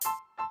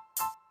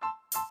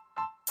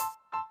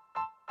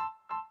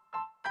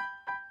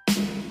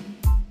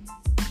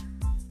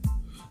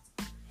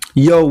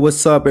Yo,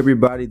 what's up,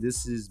 everybody?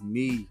 This is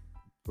me.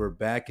 We're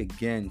back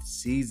again,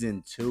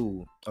 season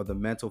 2 of the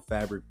Mental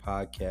Fabric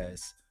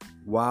podcast.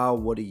 Wow,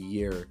 what a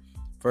year!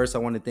 First, I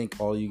want to thank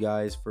all you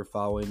guys for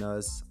following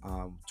us.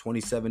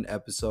 27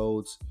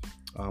 episodes,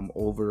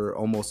 over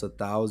almost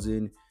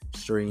 1,000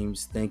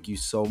 streams. Thank you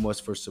so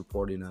much for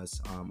supporting us.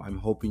 I'm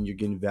hoping you're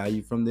getting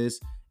value from this,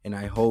 and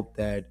I hope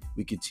that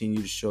we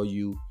continue to show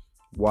you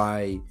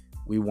why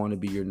we want to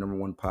be your number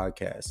one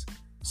podcast.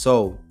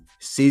 So,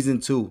 season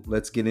 2,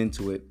 let's get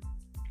into it.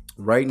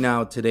 Right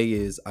now, today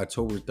is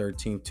October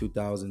 13th,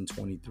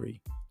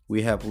 2023.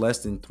 We have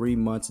less than 3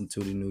 months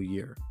into the new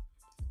year.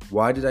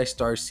 Why did I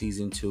start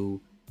season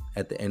 2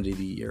 at the end of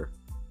the year?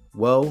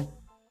 Well,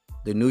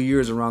 the new year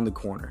is around the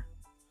corner.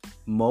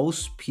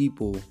 Most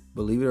people,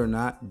 believe it or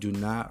not, do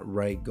not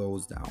write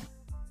goals down,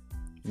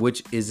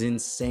 which is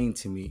insane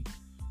to me.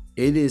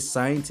 It is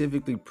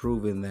scientifically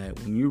proven that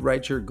when you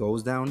write your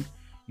goals down,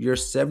 you're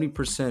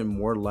 70%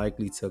 more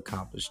likely to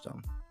accomplish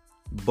them.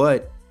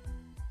 But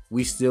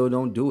we still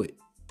don't do it.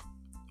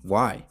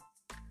 Why?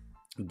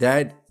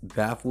 That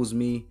baffles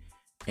me,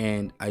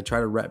 and I try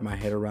to wrap my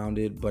head around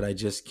it, but I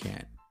just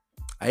can't.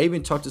 I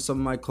even talked to some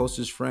of my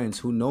closest friends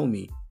who know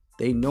me.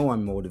 They know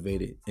I'm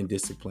motivated and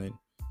disciplined.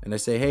 And I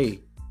say,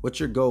 hey,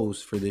 what's your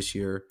goals for this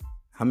year?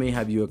 How many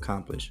have you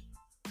accomplished?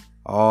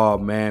 Oh,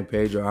 man,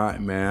 Pedro, I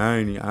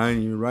ain't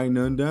even writing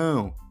none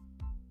down.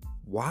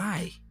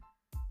 Why?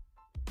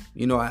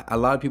 A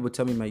lot of people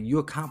tell me, man, you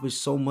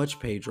accomplished so much,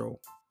 Pedro.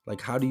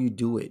 Like, how do you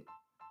do it?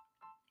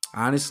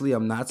 Honestly,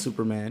 I'm not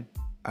Superman.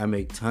 I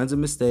make tons of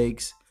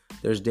mistakes.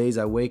 There's days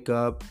I wake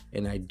up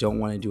and I don't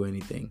want to do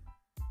anything.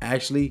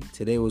 Actually,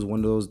 today was one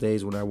of those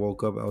days when I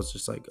woke up, I was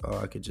just like, oh,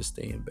 I could just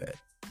stay in bed.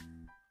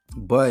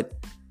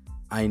 But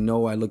I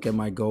know I look at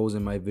my goals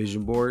and my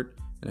vision board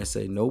and I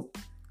say, nope,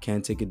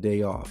 can't take a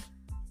day off.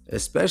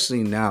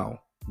 Especially now,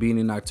 being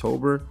in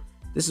October,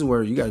 this is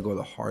where you got to go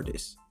the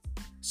hardest.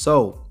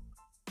 So,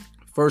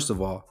 first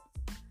of all,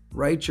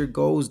 write your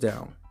goals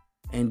down.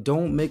 And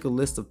don't make a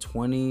list of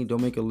 20,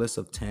 don't make a list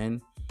of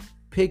 10.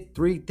 Pick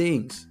 3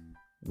 things.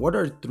 What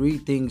are 3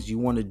 things you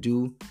want to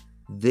do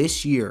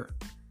this year?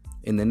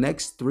 In the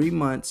next 3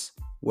 months,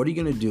 what are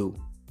you going to do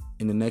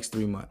in the next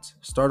 3 months?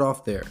 Start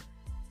off there.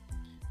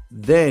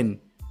 Then,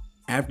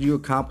 after you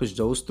accomplish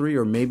those 3,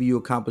 or maybe you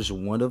accomplish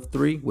one of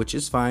 3, which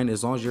is fine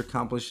as long as you're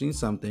accomplishing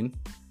something,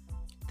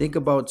 think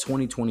about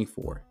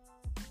 2024.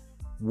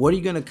 What are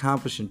you going to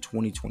accomplish in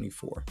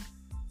 2024?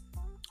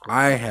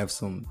 I have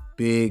some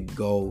big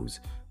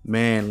goals.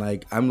 Man,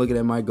 like I'm looking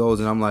at my goals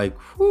and I'm like,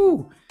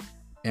 whew,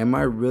 am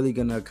I really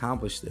going to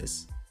accomplish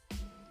this?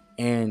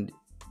 And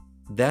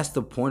that's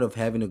the point of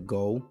having a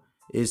goal,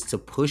 is to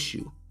push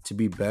you to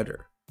be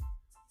better.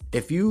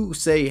 If you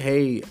say,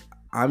 hey,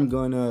 I'm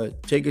going to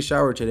take a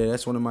shower today,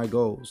 that's one of my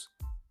goals.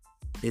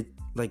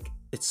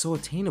 It's so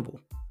attainable.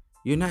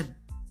 You're not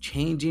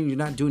changing, you're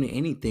not doing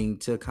anything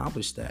to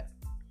accomplish that.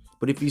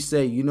 But if you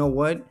say, you know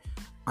what?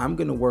 I'm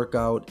going to work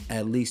out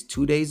at least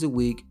 2 days a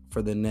week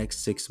for the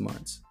next 6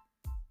 months.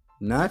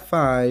 Not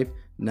 5,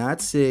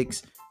 not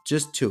 6,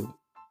 just 2.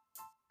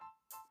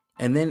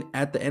 And then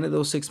at the end of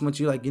those 6 months,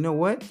 you're like, you know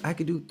what? I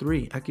could do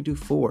 3, I could do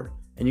 4.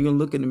 And you're going to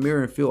look in the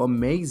mirror and feel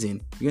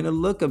amazing. You're going to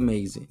look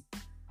amazing.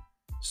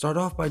 Start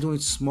off by doing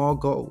small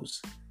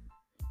goals.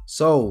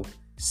 So,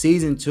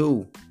 season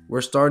 2,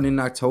 we're starting in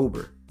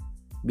October.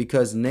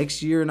 Because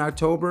next year in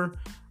October,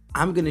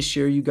 I'm going to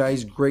share you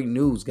guys great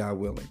news, God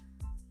willing.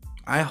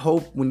 I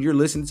hope when you're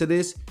listening to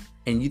this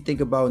and you think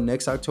about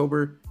next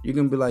October, you're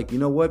going to be like, you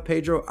know what,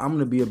 Pedro, I'm going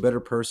to be a better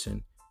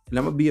person. And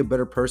I'm going to be a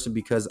better person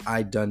because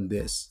I done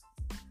this.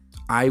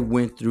 I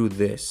went through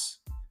this.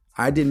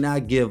 I did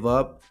not give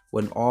up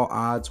when all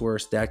odds were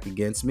stacked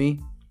against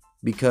me,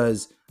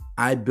 because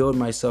I built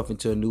myself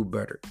into a new,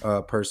 better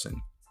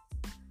person.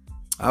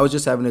 I was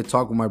just having a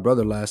talk with my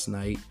brother last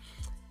night,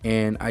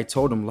 and I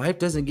told him life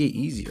doesn't get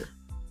easier.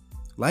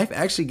 Life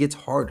actually gets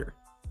harder,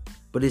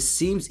 but it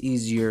seems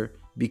easier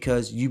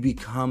because you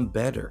become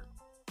better.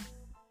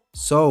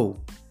 So,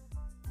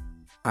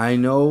 I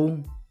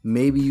know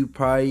maybe you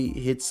probably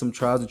hit some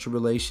trials and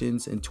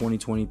tribulations in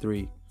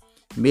 2023.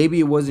 Maybe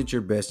it wasn't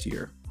your best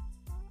year.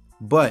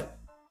 But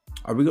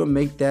are we going to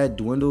make that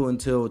dwindle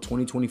until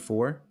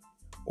 2024?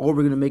 Or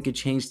we're going to make a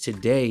change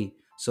today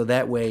so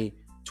that way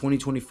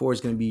 2024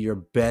 is going to be your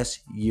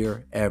best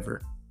year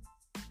ever?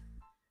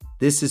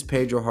 This is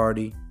Pedro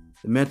Hardy,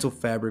 the Mental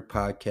Fabric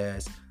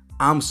Podcast.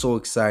 I'm so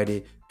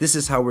excited. This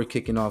is how we're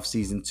kicking off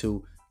season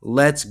 2.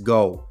 Let's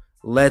go.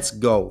 Let's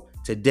go.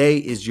 Today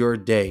is your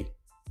day.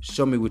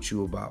 Show me what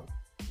you about.